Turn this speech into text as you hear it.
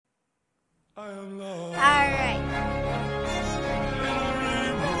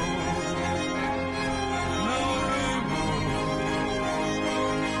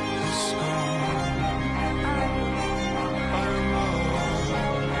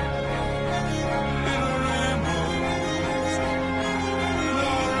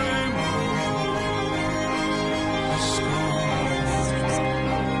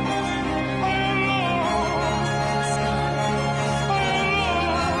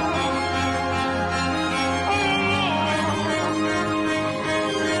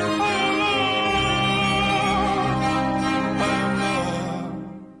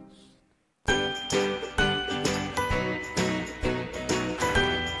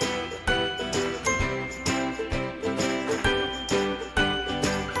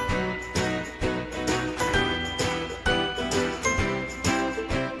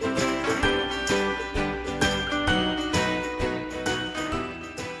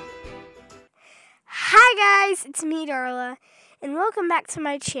Hi guys, it's me, Darla, and welcome back to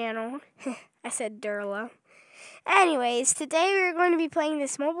my channel. I said Darla. Anyways, today we're going to be playing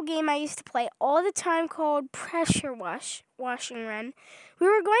this mobile game I used to play all the time called Pressure Washing Run. We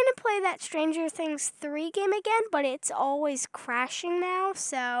were going to play that Stranger Things 3 game again, but it's always crashing now,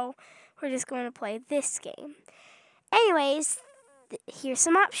 so we're just going to play this game. Anyways, here's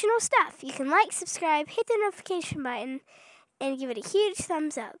some optional stuff. You can like, subscribe, hit the notification button, and give it a huge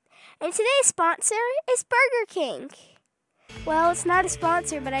thumbs up. And today's sponsor is Burger King. Well, it's not a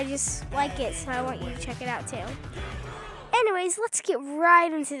sponsor, but I just like it, so I want you to check it out too. Anyways, let's get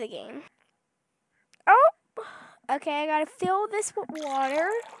right into the game. Oh, okay, I gotta fill this with water.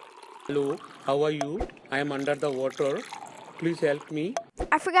 Hello, how are you? I am under the water. Please help me.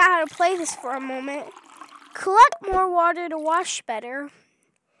 I forgot how to play this for a moment. Collect more water to wash better.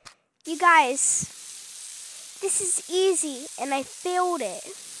 You guys, this is easy, and I failed it.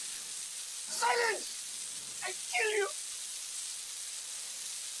 Silence! I kill you!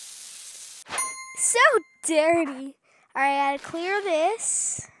 So dirty. Alright, I gotta clear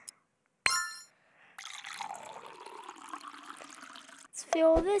this. Let's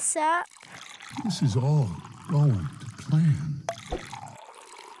fill this up. This is all going to plan.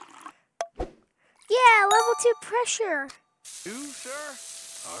 Yeah, level 2 pressure. You, sir,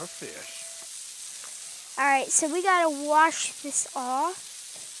 are fish. Alright, so we gotta wash this off.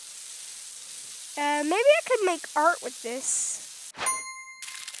 Maybe I could make art with this.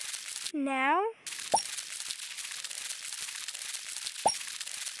 Now.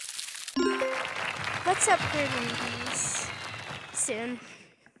 Let's upgrade one of these soon.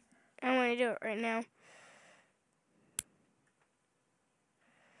 I want to do it right now.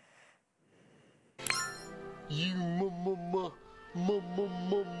 You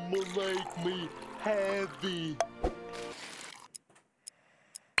make me happy.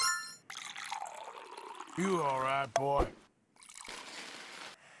 You all right, boy?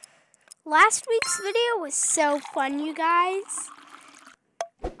 Last week's video was so fun, you guys.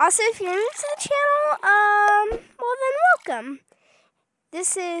 Also, if you're new to the channel, well then welcome.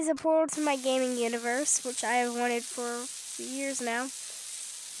 This is a portal to my gaming universe, which I have wanted for a few years now.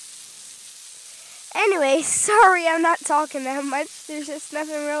 Anyway, sorry I'm not talking that much. There's just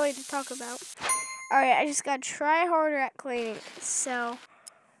nothing really to talk about. Alright, I just gotta try harder at cleaning. So,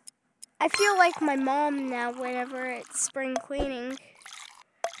 I feel like my mom now whenever it's spring cleaning.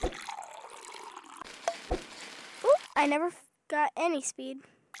 Oop, I never got any speed.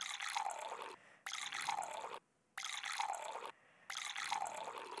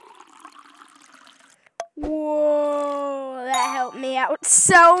 Whoa, that helped me out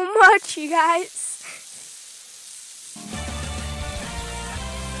so much, you guys.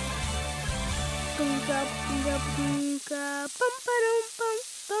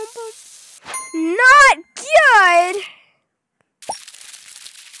 Not good.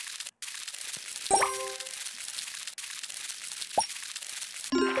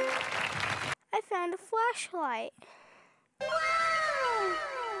 I found a flashlight. Wow.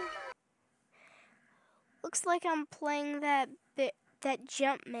 Looks like I'm playing that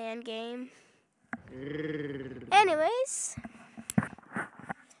Jumpman game. Anyways,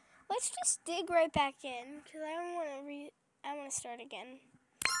 let's just dig right back in because I want to start again.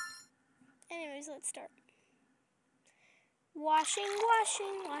 Anyways, let's start. Washing's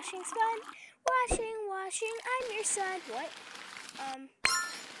fun. Washing, I'm your son. What?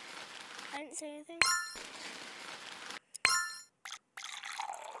 I didn't say anything.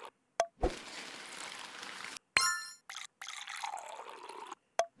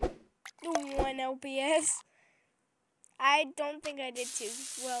 One LPS. I don't think I did too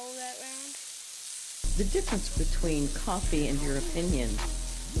well that round. The difference between coffee and your opinion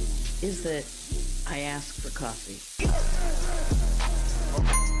is that I ask for coffee.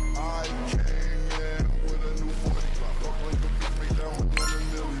 I came in with a new money drop. Brooklyn could beat me down with none of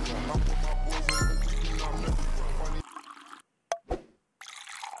Millie Rock. I'm with my boys in the weekend, I'm never funny.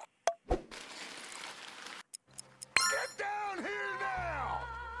 Get down here now,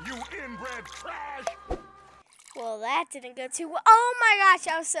 you inbred trash! Well, that didn't go too well. Oh my gosh,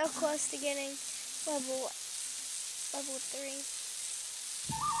 I was so close to getting level 3.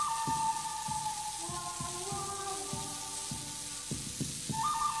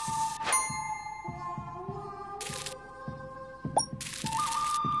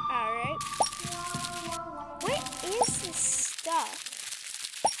 Alright. What is this stuff?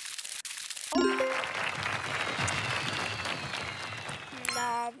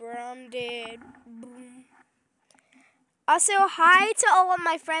 Nah, bro, I'm dead. Boom. Also, hi to all of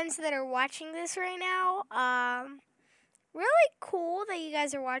my friends that are watching this right now. Really cool that you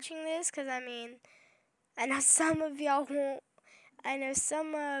guys are watching this, because, I mean, I know some of y'all won't. I know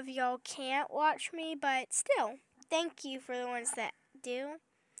some of y'all can't watch me, but still, thank you for the ones that do.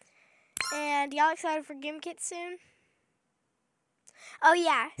 And y'all excited for GimKit soon? Oh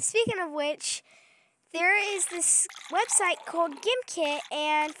yeah, speaking of which, there is this website called GimKit,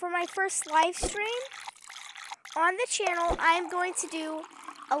 and for my first live stream on the channel, I'm going to do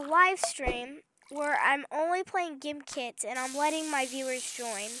a live stream where I'm only playing GimKit and I'm letting my viewers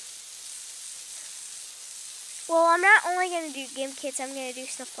join. Well, I'm not only going to do GimKits, I'm going to do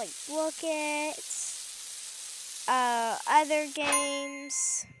stuff like Lookits, other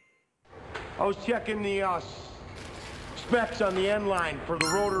games. I was checking the specs on the end line for the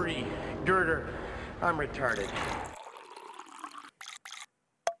rotary girder. I'm retarded.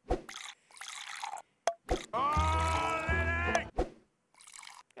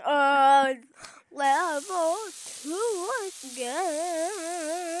 Level 2 again.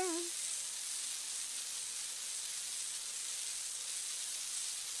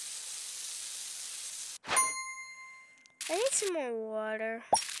 I need some more water.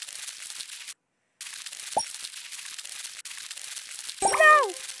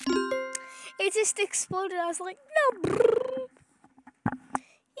 No! It just exploded. I was like, no!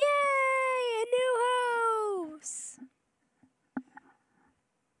 Yay! A new house!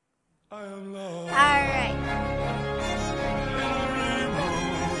 I am lost. Alright.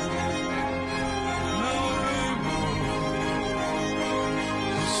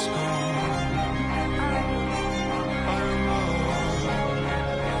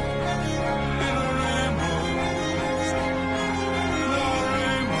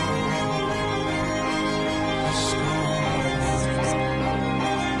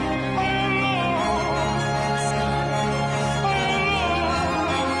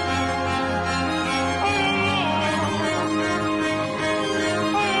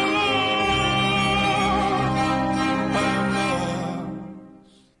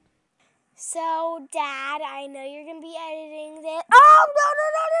 So, Dad, I know you're going to be editing this. Oh, no.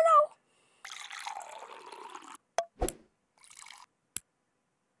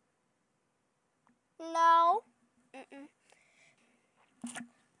 No. Mm-mm.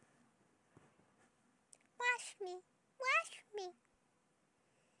 Wash me. Wash me.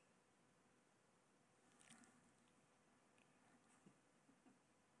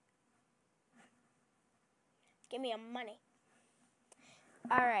 Give me your money.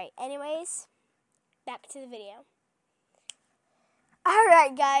 Alright, anyways, back to the video.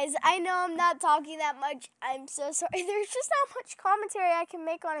 Alright, guys, I know I'm not talking that much. I'm so sorry. There's just not much commentary I can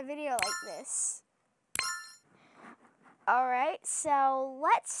make on a video like this. Alright, so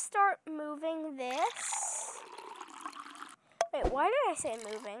let's start moving this. Wait, why did I say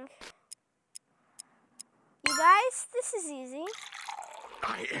moving? You guys, this is easy.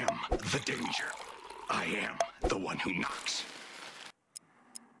 I am the danger. I am the one who knocks.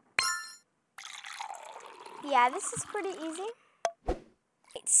 Yeah, this is pretty easy.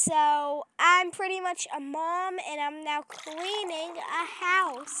 So, I'm pretty much a mom, and I'm now cleaning a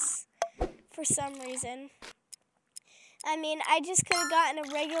house for some reason. I mean, I just could have gotten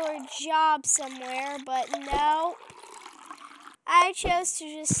a regular job somewhere, but no. I chose to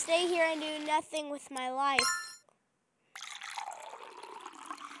just stay here and do nothing with my life.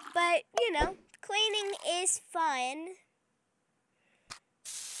 But, you know, cleaning is fun.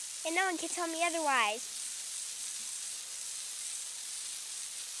 And no one can tell me otherwise.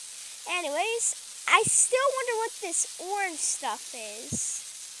 Anyways, I still wonder what this orange stuff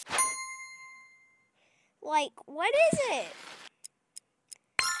is. Like, what is it?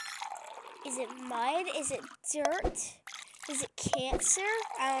 Is it mud? Is it dirt? Is it cancer?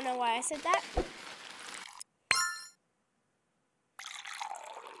 I don't know why I said that.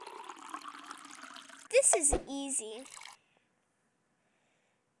 This is easy.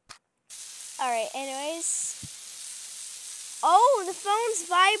 Alright, anyways. Oh, the phone's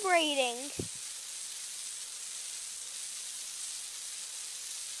vibrating.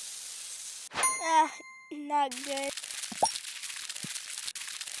 Not good.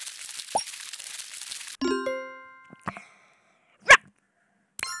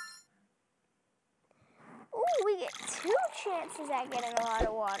 Ooh, we get 2 chances at getting a lot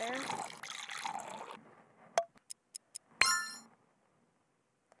of water.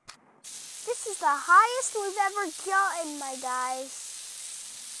 This is the highest we've ever gotten, my guys.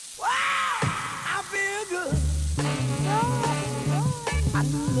 Wow! I feel good. I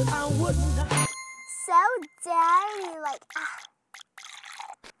knew that I wouldn't. So daddy, like,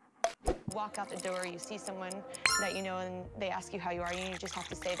 Walk out the door, you see someone that you know and they ask you how you are, and you just have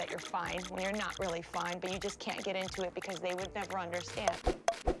to say that you're fine when you're not really fine, but you just can't get into it because they would never understand.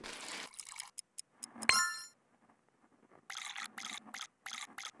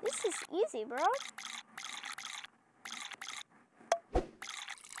 this is easy, bro.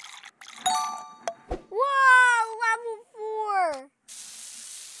 Whoa, level 4.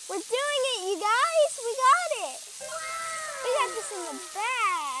 We're doing it, you guys. We got it. We got this in the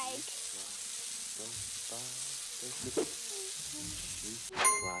bag.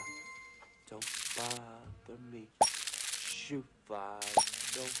 Don't bother me. Shoot fly,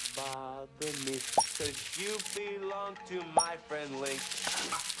 don't bother me. 'Cause you belong to my friend Link.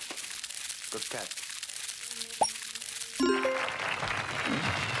 Good catch.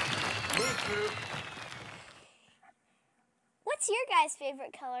 Me group. What's your guys'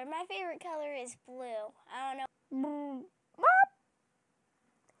 favorite color? My favorite color is blue. I don't know.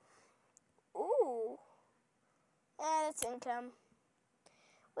 Ooh. That's income.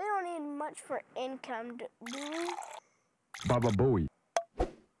 We don't need much for income, do we? Baba Bowie.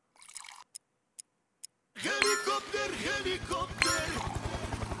 Helicopter, helicopter.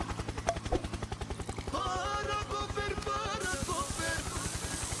 Paracofer, paracofer.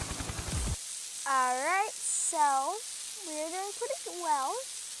 Alright, so we're doing pretty well.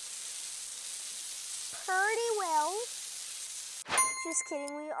 Pretty well. Just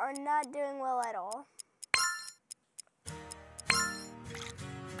kidding, we are not doing well at all.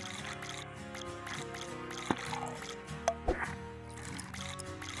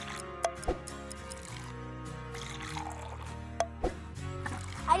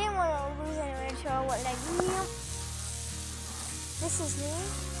 I didn't want to lose anyway, so I went like, meow. This is me.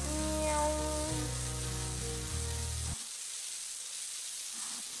 Meow.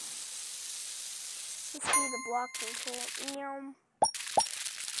 Let's do the blocking tool. Meow.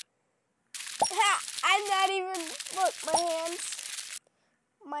 Ha! I'm not even, look,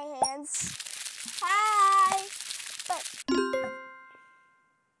 my hands. Hi! But,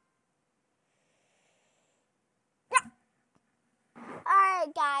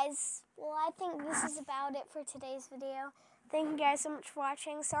 alright guys, well I think this is about it for today's video. Thank you guys so much for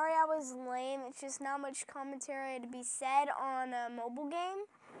watching. Sorry I was lame, it's just not much commentary to be said on a mobile game.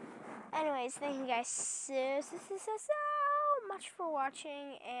 Anyways, thank you guys so much for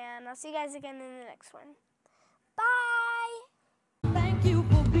watching, and I'll see you guys again in the next one.